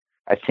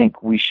I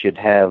think we should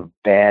have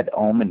bad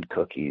omen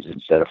cookies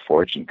instead of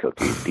fortune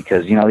cookies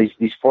because,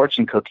 these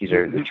fortune cookies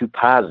they're too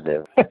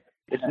positive.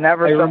 It's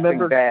never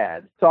something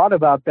bad. Thought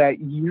about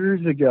that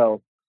years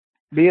ago.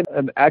 Me and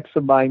an ex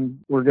of mine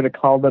were going to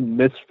call them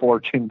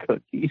misfortune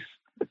cookies.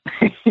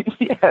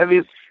 Yeah, I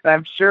mean,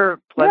 I'm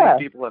sure plenty of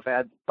people have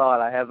had the thought.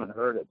 I haven't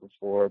heard it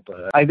before,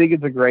 but I think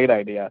it's a great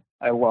idea.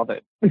 I love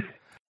it.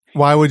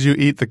 Why would you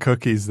eat the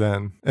cookies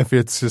then if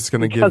it's just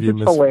going to give you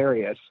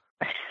hilarious.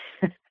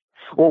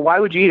 Well, why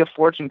would you eat a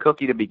fortune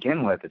cookie to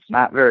begin with? It's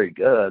not very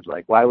good.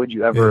 Like, why would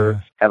you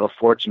ever have a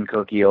fortune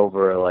cookie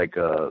over like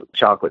a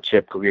chocolate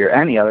chip cookie or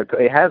any other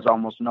cookie? It has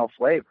almost no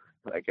flavor.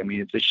 Like, I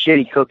mean, it's a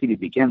shitty cookie to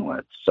begin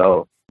with.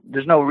 So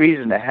there's no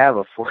reason to have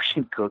a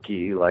fortune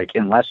cookie, like,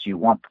 unless you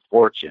want the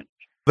fortune.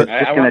 It's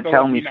just going to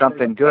tell me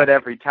something good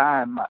every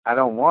time. I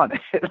don't want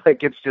it.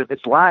 Like,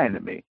 it's lying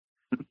to me.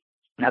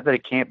 Not that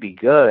it can't be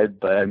good,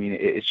 but I mean,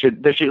 there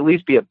should at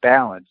least be a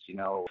balance,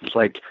 It's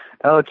like,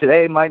 oh,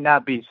 today might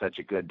not be such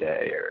a good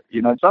day, or,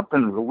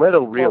 something a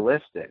little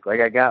realistic. Like,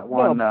 I got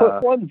one.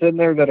 Put ones in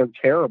there that are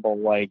terrible,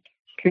 like,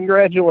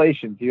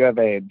 congratulations, you have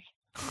AIDS.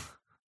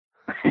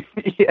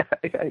 Yeah,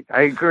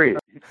 I agree.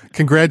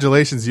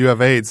 Congratulations, you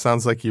have AIDS.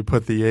 Sounds like you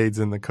put the AIDS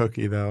in the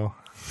cookie, though.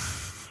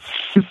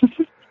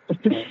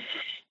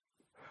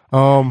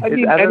 I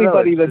mean,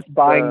 anybody that's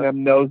buying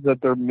them knows that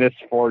they're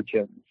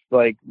misfortunes.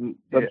 Like,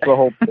 that's the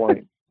whole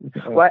point.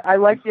 Well, I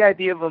like the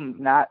idea of them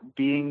not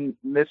being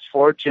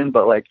misfortune,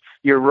 but like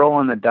you're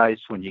rolling the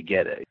dice when you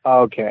get it.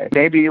 Okay.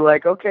 Maybe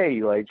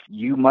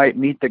you might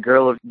meet the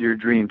girl of your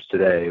dreams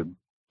today,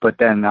 but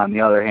then on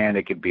the other hand,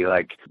 it could be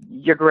like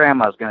your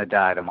grandma's going to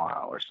die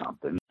tomorrow or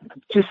something.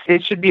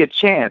 It should be a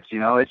chance,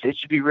 it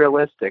should be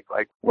realistic.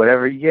 Like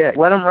whatever you get,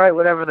 let them write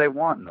whatever they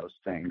want in those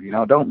things,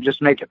 don't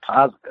just make it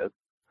positive.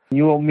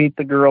 You will meet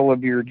the girl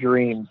of your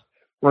dreams.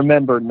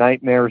 Remember,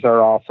 nightmares are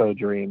also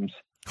dreams.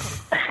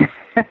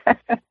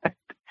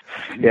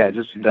 Yeah,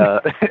 just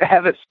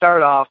have it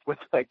start off with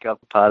like a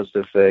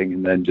positive thing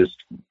and then just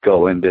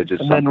go into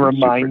just and then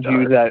remind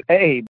you that,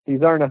 hey,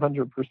 these aren't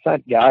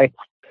 100%, guy.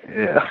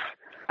 Yeah.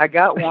 I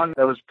got one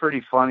that was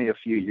pretty funny a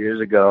few years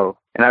ago,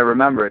 and I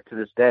remember it to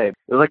this day. It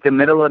was like the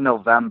middle of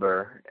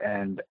November,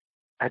 and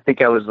I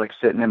think I was like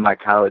sitting in my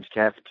college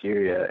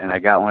cafeteria, and I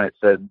got one that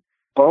said,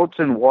 boats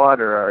and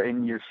water are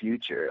in your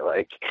future.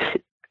 Like,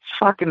 it's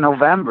fucking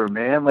November,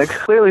 man. Like,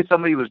 clearly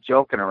somebody was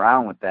joking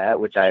around with that,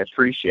 which I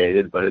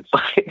appreciated, but it's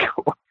like,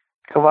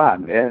 come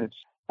on, man.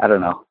 I don't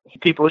know.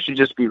 People should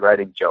just be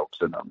writing jokes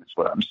in them, is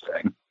what I'm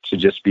saying. It should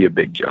just be a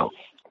big joke.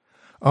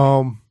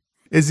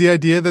 Is the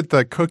idea that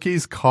the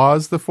cookies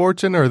cause the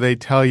fortune, or they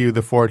tell you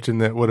the fortune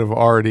that would have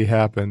already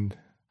happened?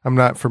 I'm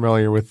not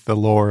familiar with the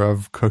lore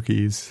of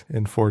cookies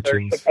and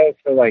fortunes. They're supposed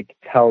to, like,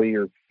 tell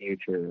your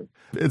future.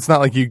 It's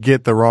not like you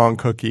get the wrong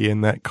cookie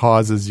and that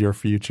causes your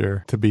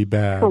future to be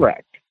bad.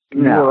 Correct.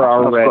 No, you're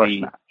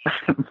already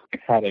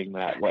heading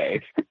that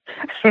way.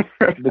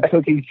 The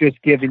cookie's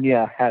just giving you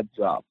a heads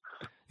up.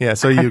 Yeah,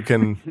 so you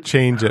can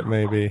change it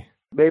maybe.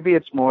 Maybe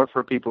it's more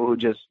for people who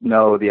just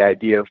know the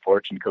idea of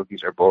fortune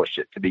cookies are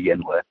bullshit to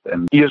begin with.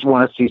 And you just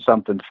want to see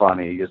something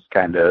funny, just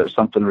kind of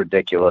something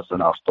ridiculous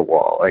and off the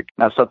wall. Like,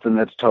 not something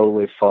that's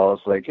totally false,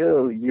 like,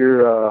 oh,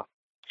 your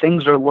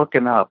things are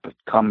looking up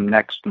come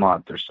next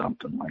month or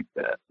something like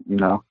that,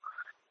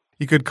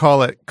 You could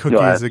call it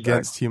Cookies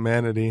Against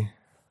Humanity,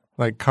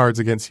 like Cards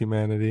Against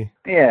Humanity.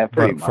 Yeah,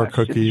 pretty much. For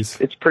cookies.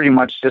 It's pretty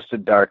much just a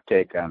dark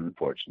take on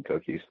fortune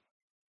cookies.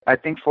 I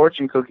think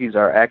fortune cookies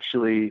are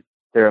actually...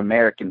 they're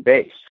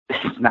American-based.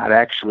 It's not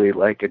actually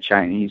like a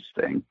Chinese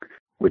thing,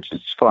 which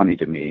is funny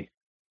to me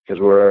because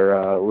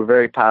we're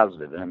very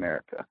positive in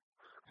America.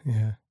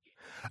 Yeah,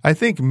 I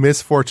think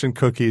misfortune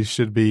cookies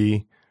should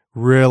be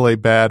really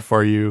bad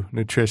for you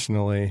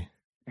nutritionally.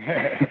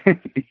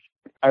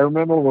 I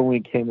remember when we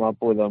came up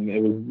with them,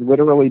 it was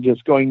literally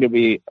just going to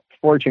be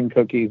fortune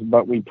cookies,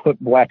 but we put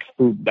black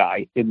food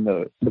dye in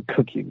the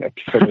cookie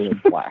mix so they were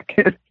black.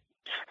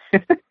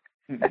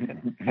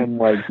 And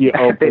like you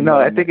open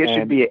I think it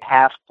should be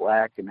half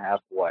black and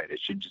half white. It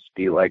should just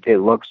be like, it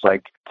looks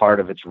like part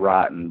of it's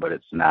rotten, but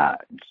it's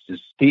not. It's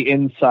just the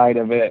inside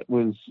of it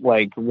was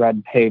like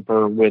red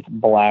paper with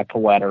black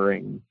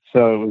lettering.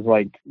 So it was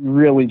like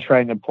really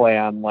trying to play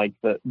on like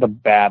the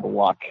bad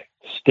luck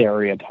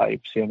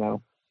stereotypes,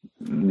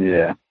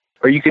 Yeah.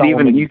 Or you could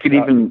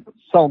even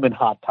Solomon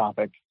Hot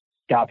Topic.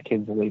 Got the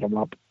kids to lead them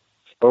up.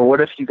 Or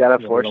what if you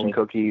got a fortune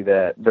cookie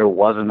that there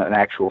wasn't an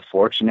actual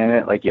fortune in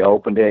it? Like you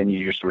opened it and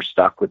you just were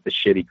stuck with the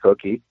shitty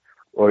cookie,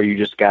 or you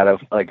just got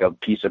a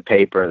piece of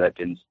paper that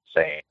didn't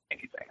say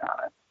anything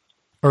on it,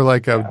 or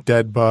like a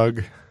dead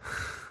bug,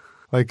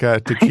 like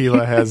a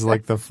tequila has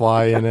like the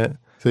fly in it,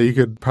 so you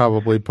could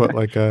probably put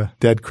like a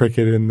dead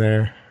cricket in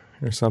there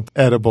or something,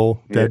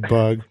 edible dead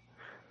bug.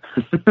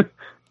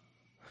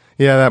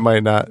 Yeah,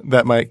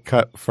 that might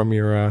cut from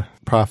your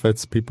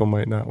profits. People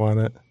might not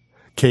want it.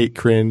 Kate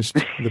cringed,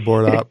 the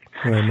board op,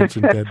 when I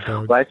mentioned dead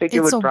bug. Well, I think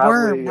it's it would a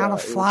worm, not a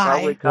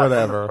fly.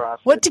 Whatever.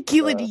 What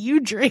tequila do you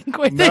drink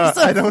when there's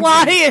a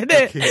fly in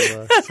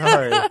it?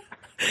 Sorry.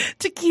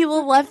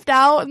 tequila left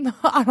out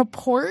on a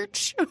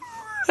porch.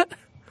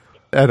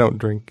 I don't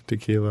drink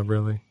tequila,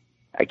 really.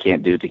 I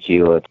can't do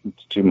tequila.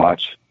 It's too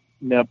much.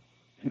 Nope.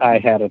 I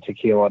had a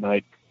tequila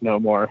night. No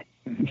more.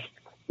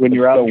 When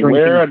you're out So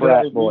where drinking did I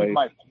frat leave boys,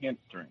 my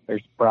pants drink?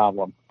 there's a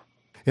problem.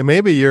 Yeah,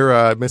 maybe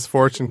your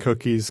misfortune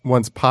cookies,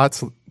 once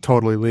pot's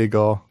totally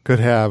legal, could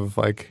have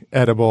like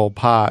edible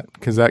pot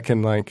because that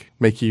can like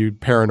make you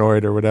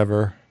paranoid or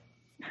whatever.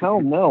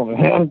 Hell no,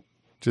 man.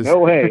 Just No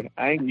way.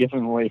 I ain't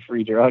giving away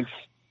free drugs.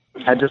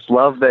 I just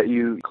love that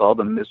you called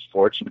them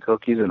misfortune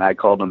cookies and I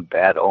called them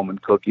bad omen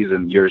cookies,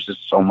 and yours is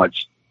so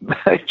much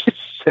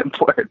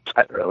simpler and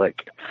better.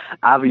 Like,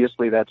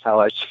 obviously, that's how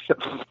I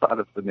should have thought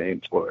of the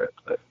name for it.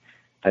 But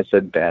I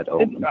said bad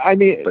omen.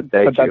 But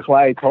that's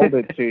why I told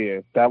it to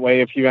you. That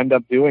way, if you end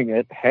up doing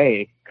it,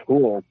 hey,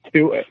 cool,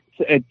 do it.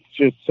 It's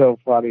just so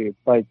funny.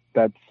 Like,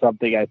 that's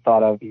something I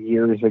thought of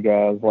years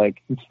ago. I was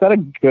like, instead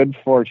of good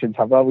fortunes,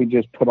 how about we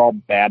just put all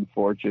bad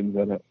fortunes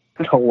in it?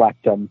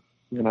 Collect them,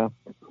 you know?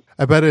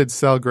 I bet it'd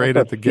sell great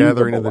That's at the a feasible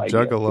gathering of the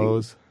idea,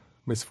 Juggalos.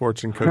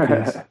 Misfortune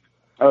cookies.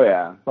 Oh,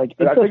 yeah. Like,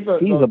 But I it's think a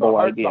feasible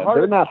idea.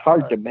 They're not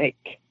hard to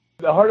make.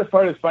 The hardest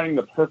part is finding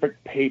the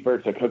perfect paper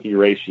to cookie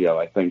ratio,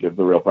 I think, is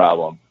the real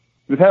problem.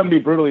 Just have them be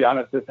brutally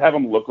honest. Just have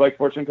them look like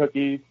fortune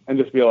cookies and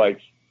just be like,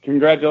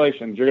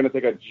 congratulations, you're going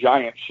to take a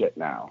giant shit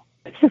now.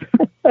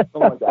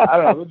 Something like that. I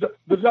don't know.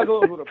 The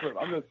Juggalos would approve.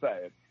 I'm just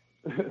saying.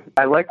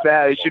 I like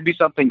that. It should be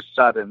something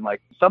sudden,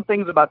 like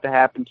something's about to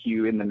happen to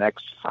you in the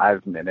next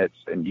 5 minutes,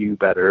 and you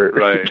better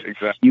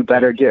Exactly. you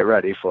better get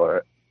ready for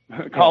it.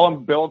 Call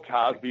them Bill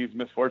Cosby's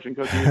misfortune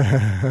cookies.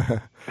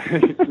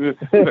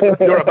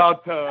 You're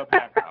about to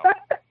pack out.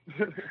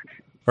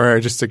 Or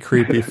just a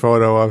creepy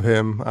photo of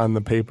him on the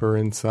paper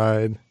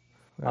inside.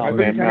 Oh,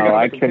 man, no,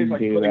 I couldn't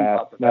do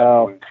that.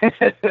 No.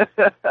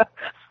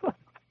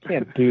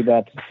 Can't do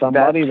that to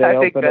somebody. They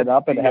open it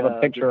up and have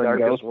a picture of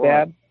Ghost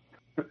Dad.